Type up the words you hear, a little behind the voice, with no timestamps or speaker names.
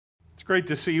Great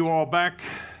to see you all back.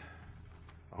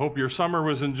 I hope your summer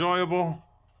was enjoyable,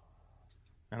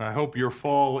 and I hope your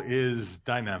fall is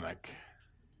dynamic.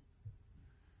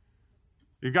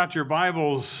 You got your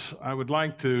Bibles. I would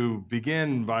like to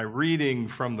begin by reading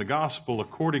from the Gospel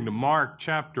according to Mark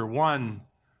chapter 1,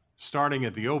 starting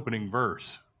at the opening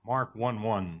verse, Mark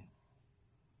 1:1.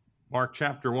 Mark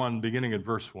chapter 1, beginning at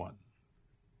verse 1.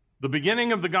 The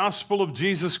beginning of the gospel of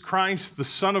Jesus Christ, the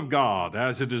Son of God,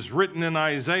 as it is written in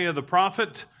Isaiah the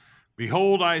prophet,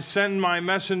 "Behold, I send my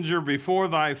messenger before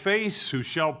thy face, who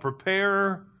shall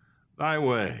prepare thy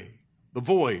way." The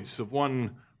voice of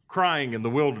one crying in the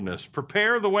wilderness,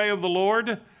 "Prepare the way of the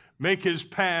Lord, make his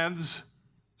paths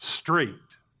straight."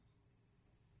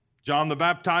 John the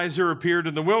Baptizer appeared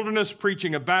in the wilderness,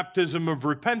 preaching a baptism of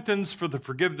repentance for the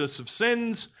forgiveness of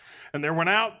sins. And there went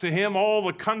out to him all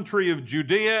the country of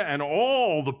Judea and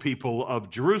all the people of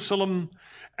Jerusalem,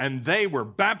 and they were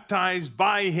baptized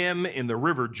by him in the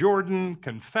river Jordan,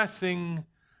 confessing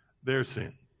their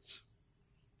sins.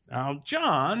 Now,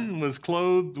 John was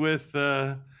clothed with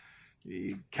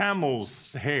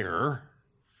camel's hair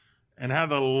and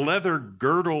had a leather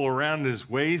girdle around his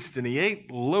waist, and he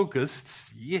ate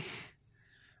locusts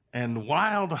and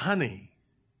wild honey.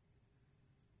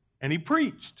 And he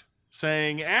preached,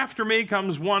 saying, "After me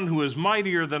comes one who is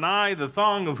mightier than I, the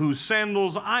thong of whose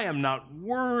sandals I am not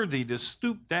worthy to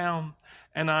stoop down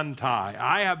and untie.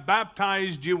 I have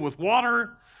baptized you with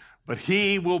water, but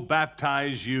he will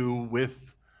baptize you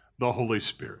with the Holy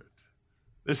Spirit."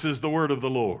 This is the word of the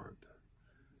Lord.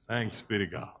 Thanks be to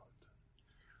God.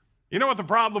 You know what the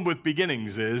problem with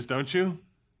beginnings is, don't you?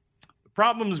 The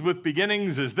problems with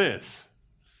beginnings is this.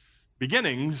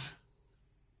 Beginnings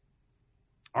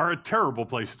are a terrible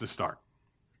place to start.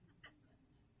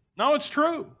 No, it's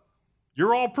true.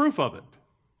 You're all proof of it.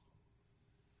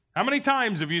 How many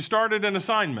times have you started an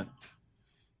assignment?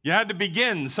 You had to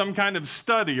begin some kind of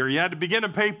study, or you had to begin a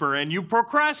paper, and you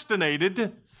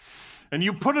procrastinated, and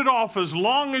you put it off as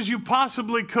long as you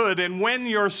possibly could, and when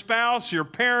your spouse, your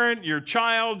parent, your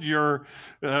child, your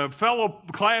fellow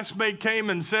classmate came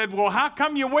and said, "Well, how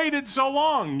come you waited so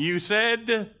long?" You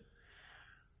said,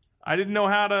 "I didn't know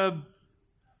how to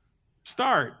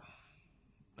start.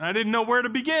 I didn't know where to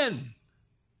begin."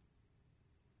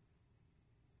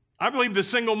 I believe the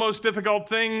single most difficult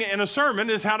thing in a sermon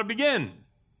is how to begin.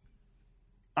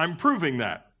 I'm proving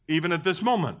that, even at this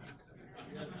moment.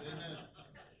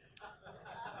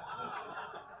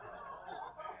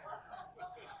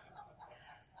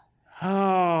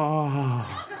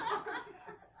 Oh.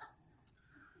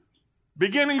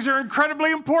 Beginnings are incredibly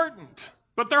important,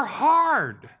 but they're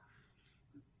hard.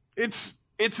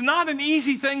 It's not an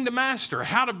easy thing to master,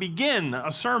 how to begin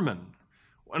a sermon.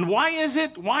 And why is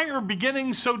it? Why are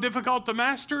beginnings so difficult to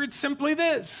master? It's simply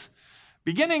this.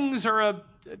 Beginnings are a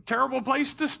terrible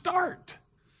place to start.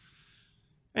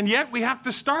 And yet we have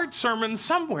to start sermons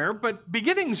somewhere, but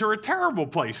beginnings are a terrible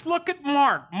place. Look at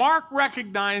Mark. Mark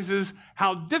recognizes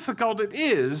how difficult it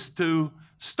is to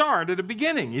start at a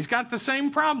beginning. He's got the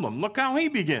same problem. Look how he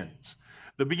begins.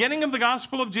 The beginning of the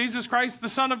gospel of Jesus Christ, the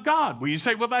Son of God. Well, you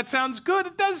say, well, that sounds good.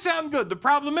 It does sound good. The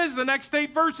problem is the next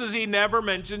 8 verses, he never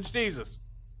mentions Jesus.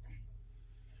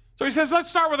 So he says,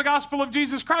 let's start with the gospel of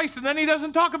Jesus Christ, and then he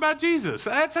doesn't talk about Jesus.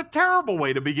 That's a terrible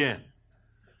way to begin.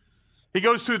 He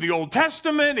goes through the Old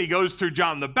Testament. He goes through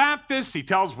John the Baptist. He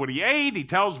tells what he ate. He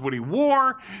tells what he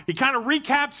wore. He kind of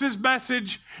recaps his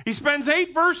message. He spends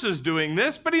 8 verses doing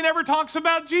this, but he never talks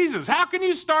about Jesus. How can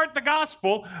you start the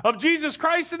gospel of Jesus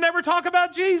Christ and never talk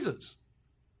about Jesus?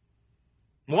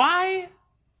 Why?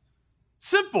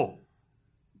 Simple.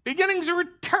 Beginnings are a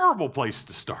terrible place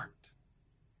to start.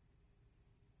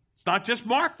 It's not just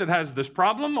Mark that has this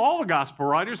problem. All the gospel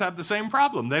writers have the same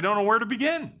problem. They don't know where to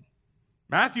begin.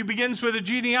 Matthew begins with a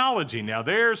genealogy. Now,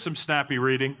 there's some snappy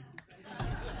reading.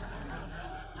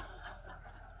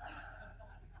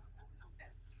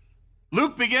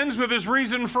 Luke begins with his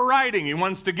reason for writing. He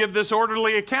wants to give this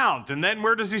orderly account. And then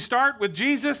where does he start? With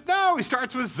Jesus? No, he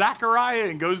starts with Zechariah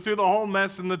and goes through the whole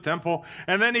mess in the temple.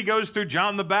 And then he goes through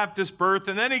John the Baptist's birth.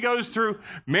 And then he goes through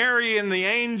Mary and the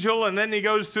angel. And then he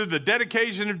goes through the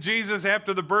dedication of Jesus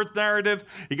after the birth narrative.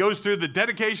 He goes through the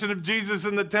dedication of Jesus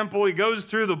in the temple. He goes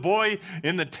through the boy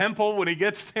in the temple when he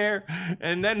gets there.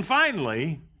 And then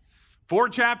finally, 4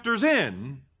 chapters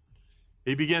in,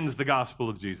 he begins the gospel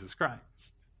of Jesus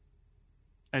Christ.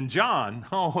 And John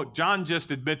just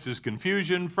admits his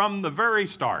confusion from the very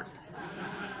start.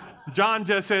 John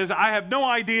just says, I have no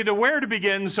idea to where to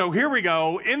begin, so here we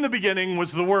go. In the beginning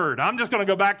was the Word. I'm just going to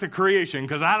go back to creation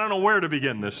because I don't know where to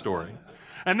begin this story.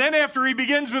 And then after he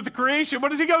begins with the creation,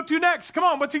 what does he go to next? Come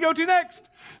on, what's he go to next?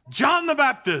 John the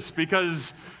Baptist,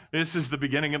 because This is the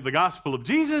beginning of the gospel of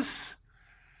Jesus.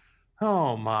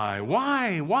 Oh my,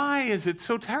 why is it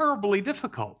so terribly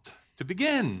difficult to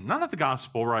begin? None of the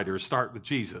gospel writers start with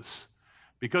Jesus,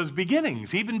 because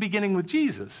beginnings, even beginning with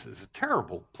Jesus, is a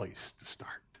terrible place to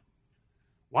start.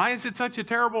 Why is it such a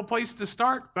terrible place to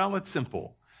start? Well, it's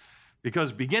simple.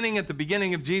 Because beginning at the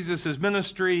beginning of Jesus'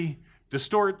 ministry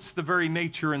distorts the very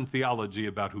nature and theology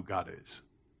about who God is.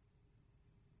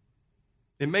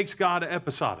 It makes God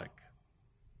episodic.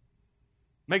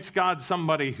 Makes God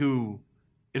somebody who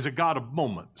is a God of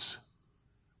moments.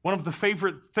 One of the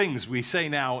favorite things we say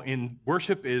now in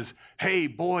worship is, hey,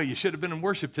 boy, you should have been in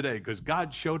worship today because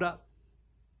God showed up.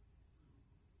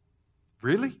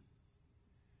 Really?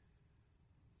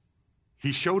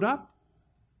 He showed up?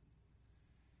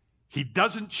 He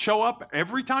doesn't show up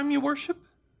every time you worship?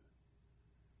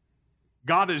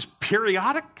 God is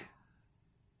periodic?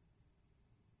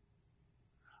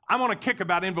 I want to kick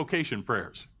about invocation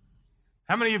prayers.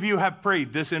 How many of you have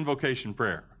prayed this invocation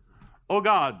prayer? Oh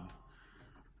God,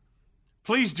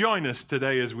 please join us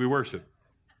today as we worship.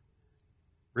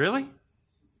 Really?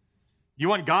 You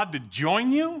want God to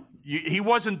join you? He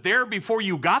wasn't there before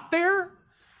you got there?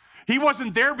 He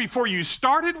wasn't there before you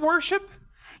started worship?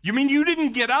 You mean you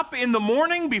didn't get up in the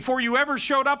morning before you ever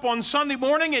showed up on Sunday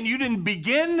morning, and you didn't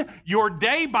begin your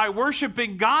day by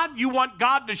worshiping God? You want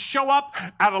God to show up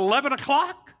at 11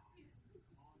 o'clock?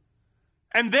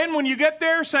 And then when you get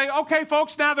there, say, okay,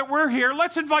 folks, now that we're here,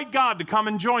 let's invite God to come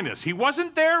and join us. He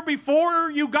wasn't there before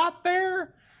you got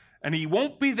there, and he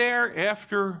won't be there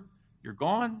after you're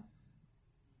gone.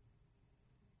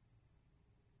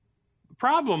 The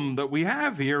problem that we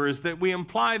have here is that we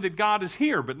imply that God is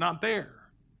here, but not there.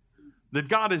 That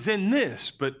God is in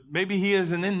this, but maybe he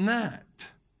isn't in that.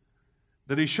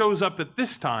 That he shows up at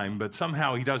this time, but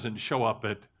somehow he doesn't show up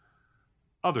at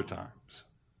other times.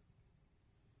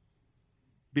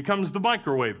 Becomes the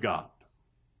microwave God.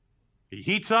 He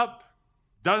heats up,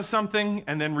 does something,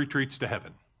 and then retreats to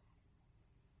heaven.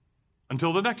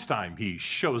 Until the next time he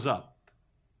shows up.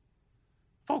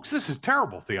 Folks, this is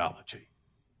terrible theology.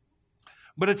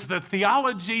 But it's the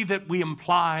theology that we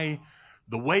imply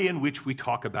the way in which we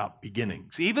talk about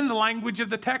beginnings. Even the language of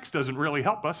the text doesn't really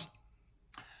help us.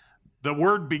 The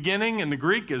word beginning in the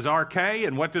Greek is arche,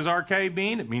 and what does arche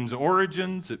mean? It means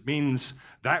origins, it means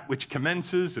that which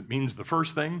commences, it means the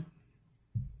first thing.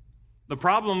 The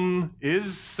problem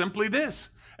is simply this,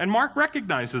 and Mark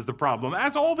recognizes the problem,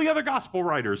 as all the other gospel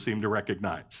writers seem to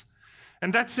recognize,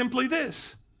 and that's simply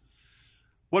this.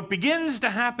 What begins to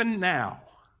happen now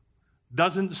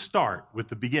doesn't start with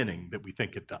the beginning that we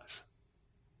think it does.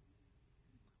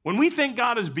 When we think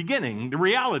God is beginning, the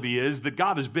reality is that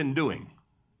God has been doing.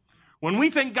 When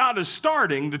we think God is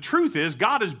starting, the truth is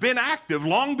God has been active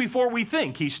long before we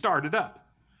think he started up.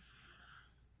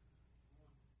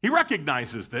 He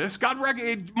recognizes this.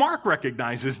 Mark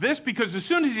recognizes this because as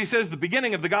soon as he says the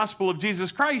beginning of the gospel of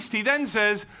Jesus Christ, he then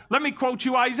says, let me quote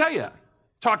you Isaiah.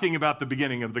 Talking about the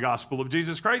beginning of the gospel of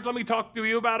Jesus Christ, let me talk to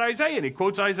you about Isaiah. And he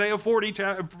quotes Isaiah 40,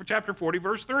 chapter 40,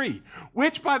 verse 3,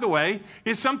 which, by the way,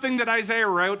 is something that Isaiah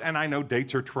wrote, and I know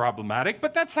dates are problematic,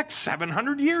 but that's like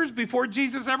 700 years before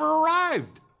Jesus ever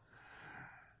arrived.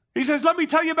 He says, let me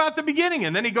tell you about the beginning,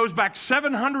 and then he goes back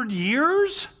 700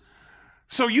 years?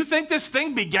 So you think this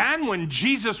thing began when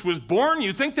Jesus was born?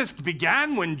 You think this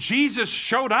began when Jesus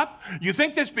showed up? You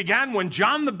think this began when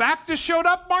John the Baptist showed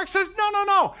up? Mark says,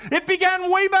 no. It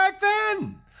began way back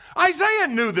then. Isaiah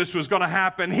knew this was going to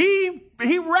happen. He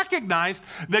recognized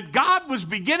that God was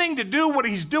beginning to do what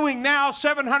he's doing now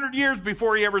 700 years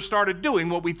before he ever started doing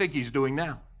what we think he's doing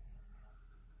now.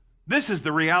 This is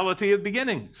the reality of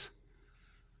beginnings.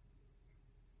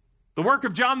 The work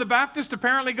of John the Baptist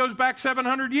apparently goes back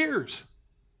 700 years.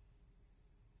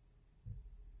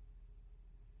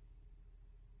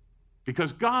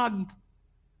 Because God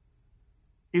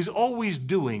is always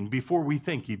doing before we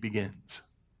think he begins.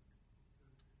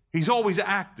 He's always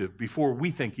active before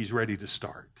we think he's ready to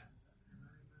start.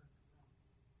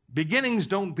 Beginnings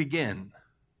don't begin.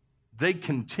 They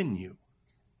continue.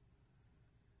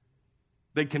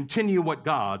 They continue what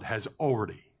God has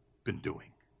already been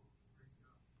doing.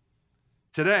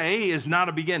 Today is not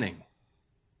a beginning.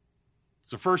 It's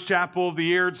the first chapel of the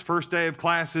year. It's first day of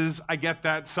classes. I get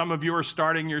that. Some of you are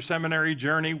starting your seminary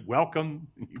journey. Welcome,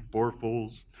 you poor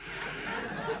fools.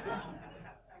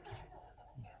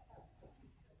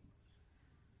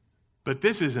 But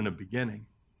this isn't a beginning.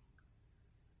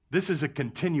 This is a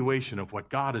continuation of what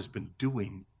God has been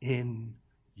doing in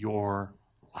your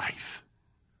life.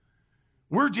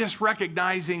 We're just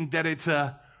recognizing that it's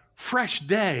a fresh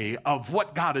day of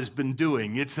what God has been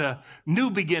doing. It's a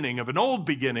new beginning of an old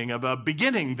beginning, of a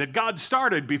beginning that God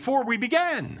started before we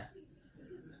began.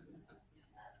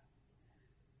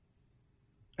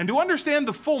 And to understand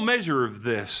the full measure of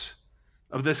this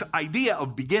idea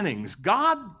of beginnings,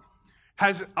 God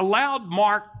has allowed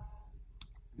Mark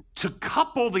to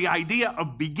couple the idea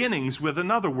of beginnings with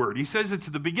another word. He says it's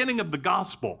the beginning of the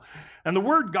gospel. And the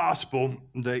word gospel,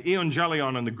 the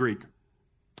evangelion in the Greek,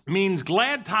 means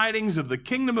glad tidings of the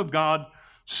kingdom of God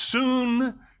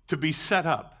soon to be set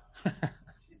up.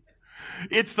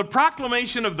 It's the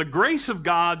proclamation of the grace of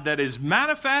God that is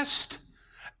manifest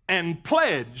and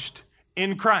pledged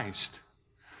in Christ.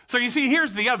 So you see,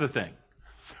 here's the other thing.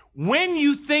 When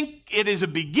you think it is a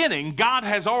beginning, God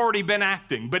has already been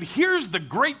acting. But here's the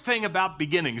great thing about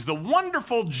beginnings. The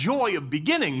wonderful joy of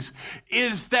beginnings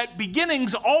is that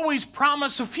beginnings always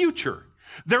promise a future.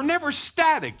 They're never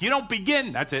static. You don't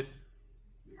begin, that's it.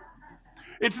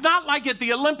 It's not like at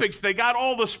the Olympics, they got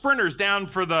all the sprinters down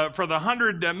for the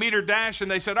 100-meter dash, and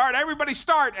they said, all right, everybody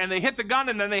start, and they hit the gun,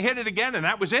 and then they hit it again, and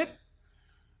that was it.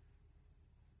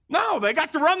 No, they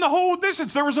got to run the whole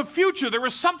distance. There was a future. There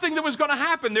was something that was going to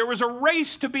happen. There was a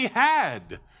race to be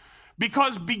had.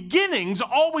 Because beginnings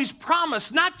always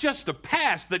promise not just a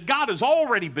past, that God has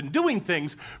already been doing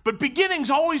things, but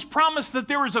beginnings always promise that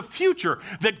there is a future,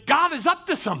 that God is up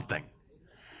to something.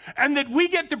 And that we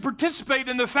get to participate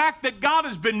in the fact that God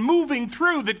has been moving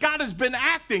through, that God has been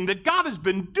acting, that God has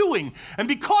been doing. And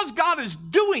because God is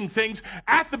doing things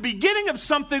at the beginning of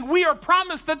something, we are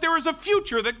promised that there is a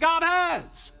future that God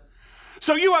has.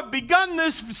 So you have begun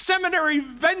this seminary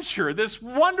venture, this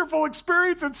wonderful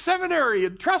experience in seminary,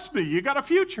 and trust me, you got a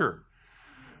future.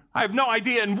 I have no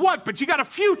idea in what, but you got a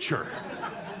future.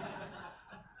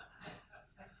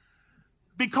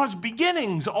 Because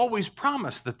beginnings always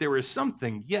promise that there is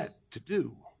something yet to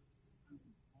do.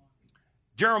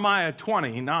 Jeremiah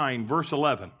 29, verse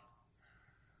 11,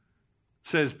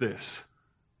 says this.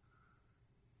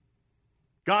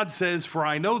 God says, "For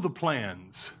I know the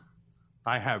plans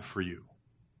I have for you,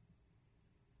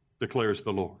 declares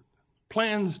the Lord.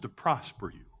 Plans to prosper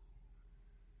you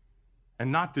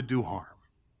and not to do harm.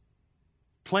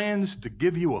 Plans to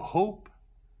give you a hope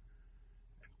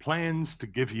and plans to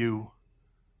give you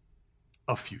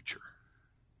a future."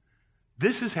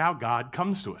 This is how God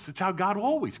comes to us. It's how God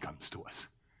always comes to us.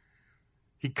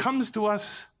 He comes to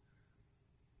us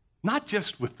not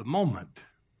just with the moment,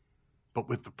 but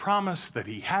with the promise that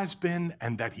he has been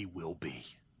and that he will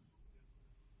be.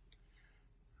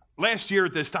 Last year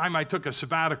at this time, I took a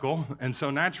sabbatical, and so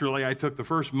naturally I took the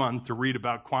first month to read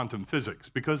about quantum physics,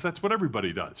 because that's what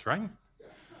everybody does, right?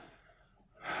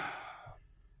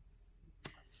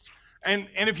 And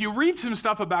if you read some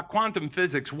stuff about quantum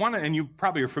physics, and you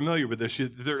probably are familiar with this,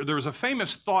 there was a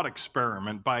famous thought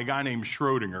experiment by a guy named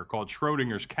Schrodinger called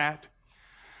Schrodinger's cat.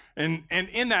 And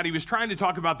in that, he was trying to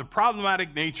talk about the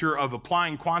problematic nature of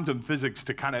applying quantum physics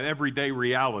to kind of everyday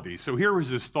reality. So here was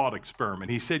his thought experiment.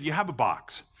 He said, you have a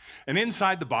box, and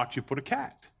inside the box you put a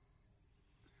cat.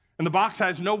 And the box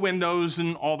has no windows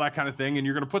and all that kind of thing, and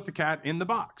you're going to put the cat in the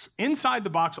box. Inside the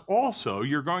box also,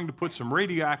 you're going to put some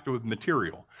radioactive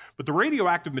material. But the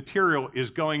radioactive material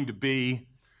is going to be,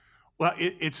 well,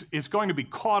 it's going to be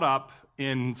caught up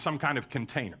in some kind of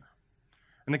container.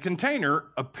 And the container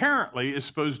apparently is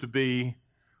supposed to be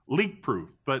leak-proof,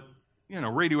 but,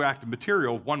 radioactive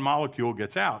material, if one molecule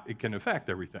gets out, it can affect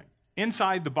everything.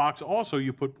 Inside the box also,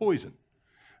 you put poison.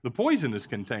 The poison is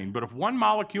contained, but if one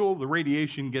molecule of the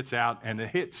radiation gets out and it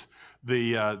hits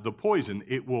the poison,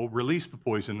 it will release the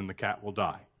poison and the cat will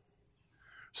die.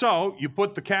 So you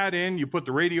put the cat in, you put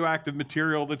the radioactive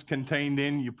material that's contained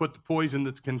in, you put the poison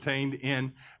that's contained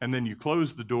in, and then you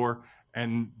close the door,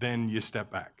 and then you step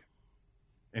back.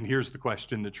 And here's the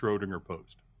question that Schrodinger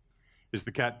posed. Is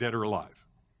the cat dead or alive?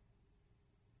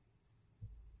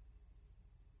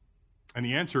 And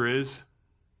the answer is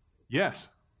yes.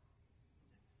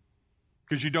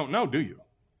 Because you don't know, do you?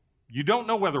 You don't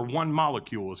know whether one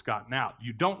molecule has gotten out.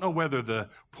 You don't know whether the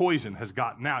poison has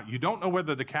gotten out. You don't know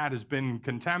whether the cat has been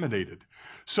contaminated.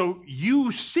 So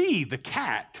you see the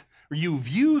cat, or you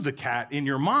view the cat in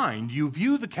your mind. You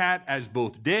view the cat as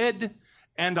both dead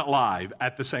and alive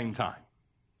at the same time.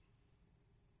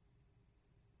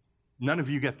 None of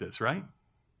you get this, right?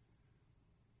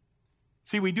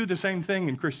 See, we do the same thing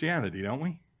in Christianity, don't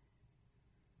we?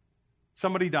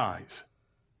 Somebody dies.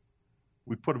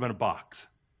 We put them in a box.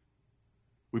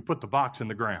 We put the box in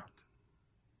the ground.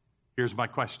 Here's my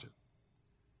question.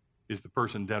 Is the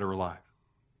person dead or alive?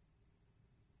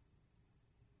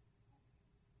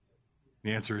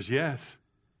 The answer is yes.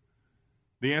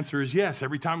 The answer is yes.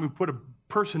 Every time we put a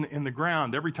person in the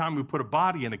ground, every time we put a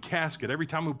body in a casket, every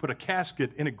time we put a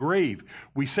casket in a grave,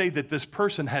 we say that this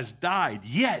person has died,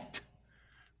 yet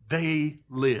they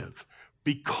live.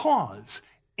 Because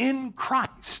in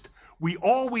Christ, we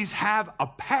always have a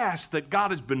past that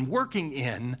God has been working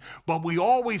in, but we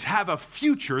always have a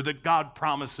future that God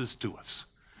promises to us.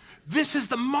 This is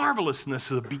the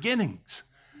marvelousness of the beginnings,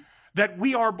 that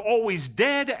we are always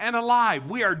dead and alive.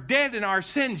 We are dead in our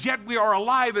sins, yet we are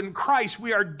alive in Christ.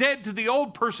 We are dead to the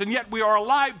old person, yet we are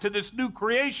alive to this new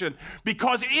creation,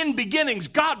 because in beginnings,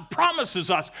 God promises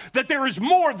us that there is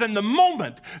more than the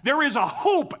moment. There is a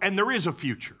hope and there is a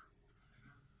future.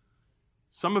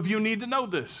 Some of you need to know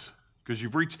this, because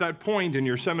you've reached that point in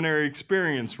your seminary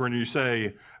experience when you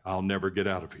say, I'll never get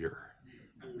out of here.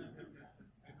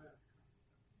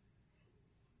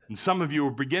 And some of you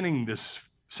are beginning this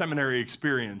seminary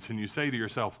experience and you say to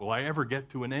yourself, will I ever get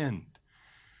to an end?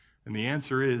 And the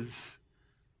answer is,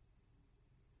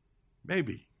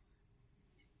 maybe.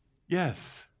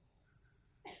 Yes.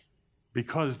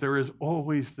 Because there is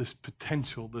always this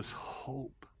potential, this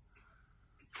hope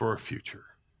for a future.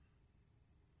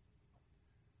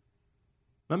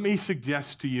 Let me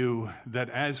suggest to you that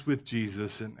as with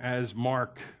Jesus, and as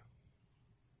Mark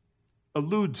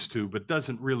alludes to but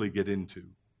doesn't really get into,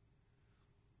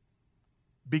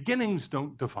 beginnings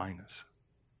don't define us.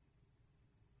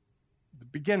 The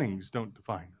beginnings don't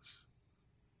define us.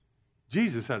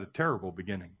 Jesus had a terrible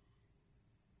beginning.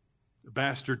 A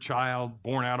bastard child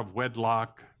born out of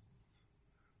wedlock,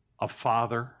 a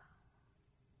father,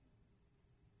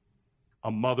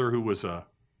 a mother who was a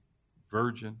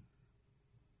virgin.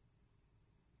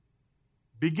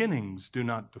 Beginnings do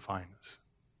not define us.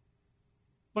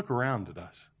 Look around at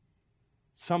us.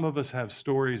 Some of us have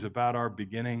stories about our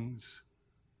beginnings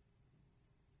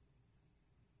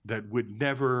that would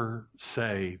never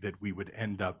say that we would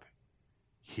end up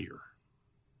here.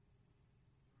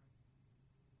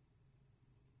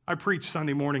 I preach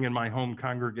Sunday morning in my home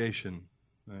congregation,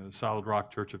 Solid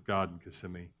Rock Church of God in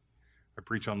Kissimmee. I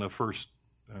preach on the first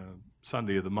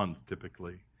Sunday of the month,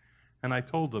 typically. And I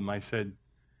told them, I said,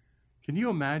 can you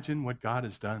imagine what God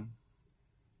has done?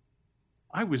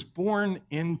 I was born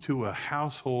into a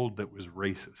household that was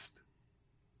racist.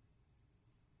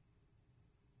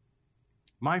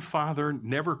 My father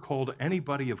never called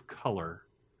anybody of color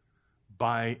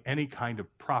by any kind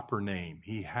of proper name.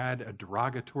 He had a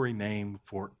derogatory name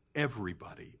for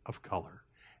everybody of color,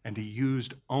 and he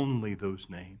used only those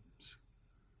names.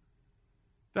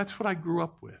 That's what I grew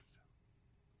up with.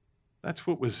 That's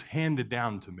what was handed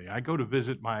down to me. I go to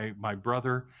visit my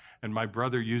brother, and my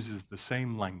brother uses the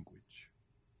same language.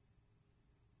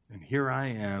 And here I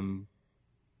am,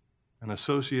 an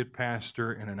associate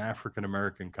pastor in an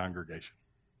African-American congregation.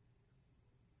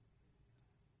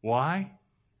 Why?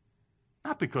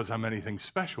 Not because I'm anything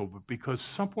special, but because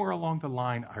somewhere along the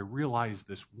line I realized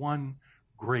this one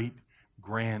great,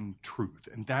 grand truth,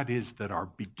 and that is that our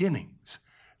beginnings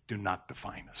do not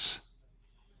define us.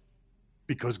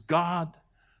 Because God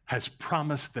has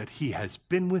promised that he has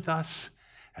been with us,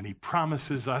 and he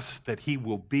promises us that he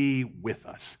will be with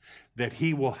us, that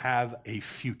he will have a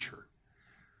future,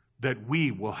 that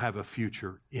we will have a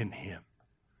future in him.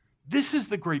 This is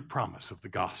the great promise of the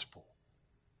gospel.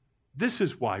 This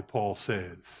is why Paul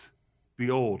says,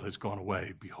 the old has gone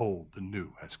away, behold, the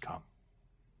new has come.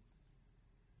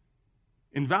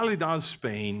 In Valladolid,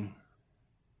 Spain,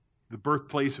 the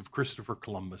birthplace of Christopher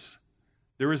Columbus,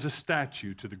 there is a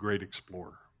statue to the great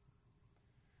explorer.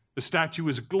 The statue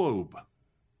is a globe.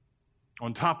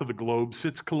 On top of the globe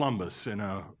sits Columbus in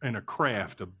a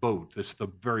craft, a boat. That's the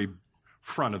very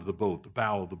front of the boat. The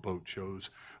bow of the boat shows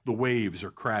the waves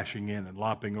are crashing in and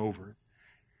lopping over it.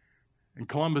 And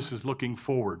Columbus is looking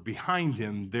forward. Behind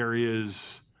him, there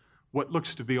is what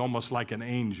looks to be almost like an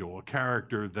angel, a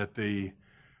character that the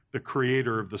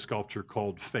creator of the sculpture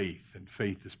called Faith, and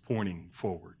Faith is pointing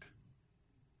forward.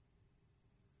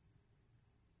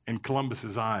 And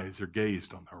Columbus's eyes are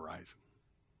gazed on the horizon.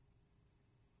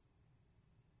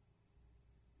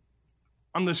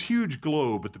 On this huge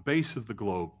globe, at the base of the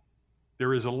globe,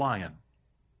 there is a lion.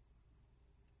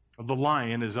 The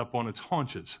lion is up on its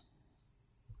haunches.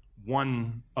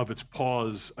 One of its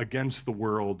paws against the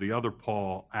world, the other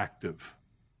paw active.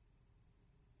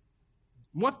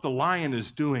 What the lion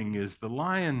is doing is the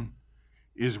lion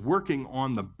is working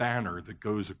on the banner that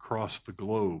goes across the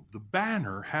globe. The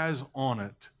banner has on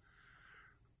it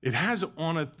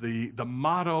the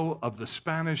motto of the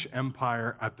Spanish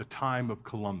Empire at the time of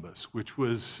Columbus, which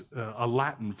was a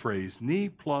Latin phrase, ne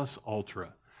plus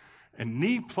ultra. And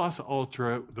ni plus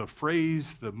ultra, the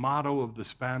phrase, the motto of the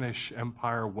Spanish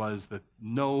Empire was that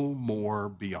no more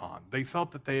beyond. They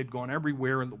felt that they had gone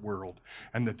everywhere in the world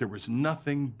and that there was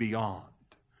nothing beyond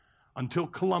until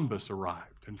Columbus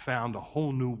arrived and found a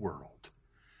whole new world.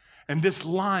 And this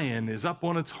lion is up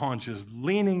on its haunches,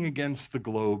 leaning against the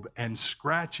globe and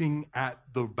scratching at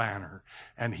the banner.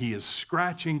 And he is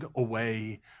scratching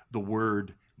away the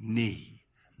word ni,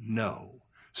 no.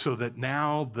 So that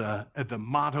now the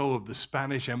motto of the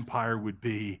Spanish Empire would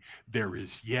be, there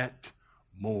is yet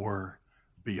more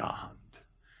beyond.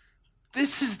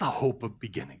 This is the hope of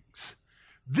beginnings.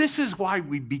 This is why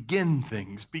we begin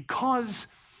things, because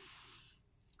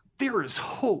there is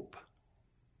hope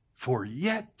for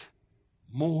yet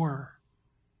more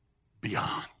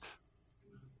beyond.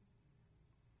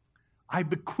 I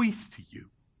bequeath to you,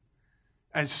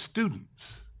 as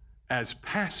students, as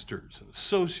pastors and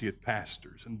associate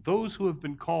pastors, and those who have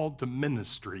been called to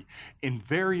ministry in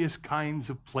various kinds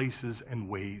of places and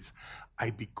ways, I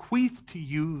bequeath to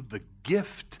you the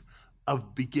gift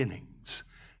of beginnings,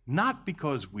 not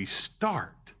because we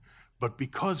start, but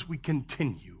because we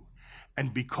continue,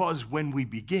 and because when we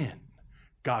begin,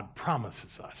 God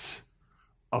promises us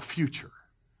a future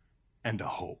and a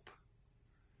hope.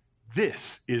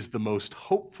 This is the most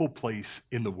hopeful place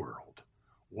in the world.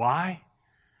 Why?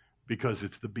 Because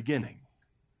it's the beginning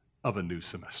of a new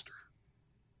semester.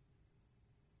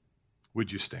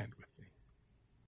 Would you stand with me?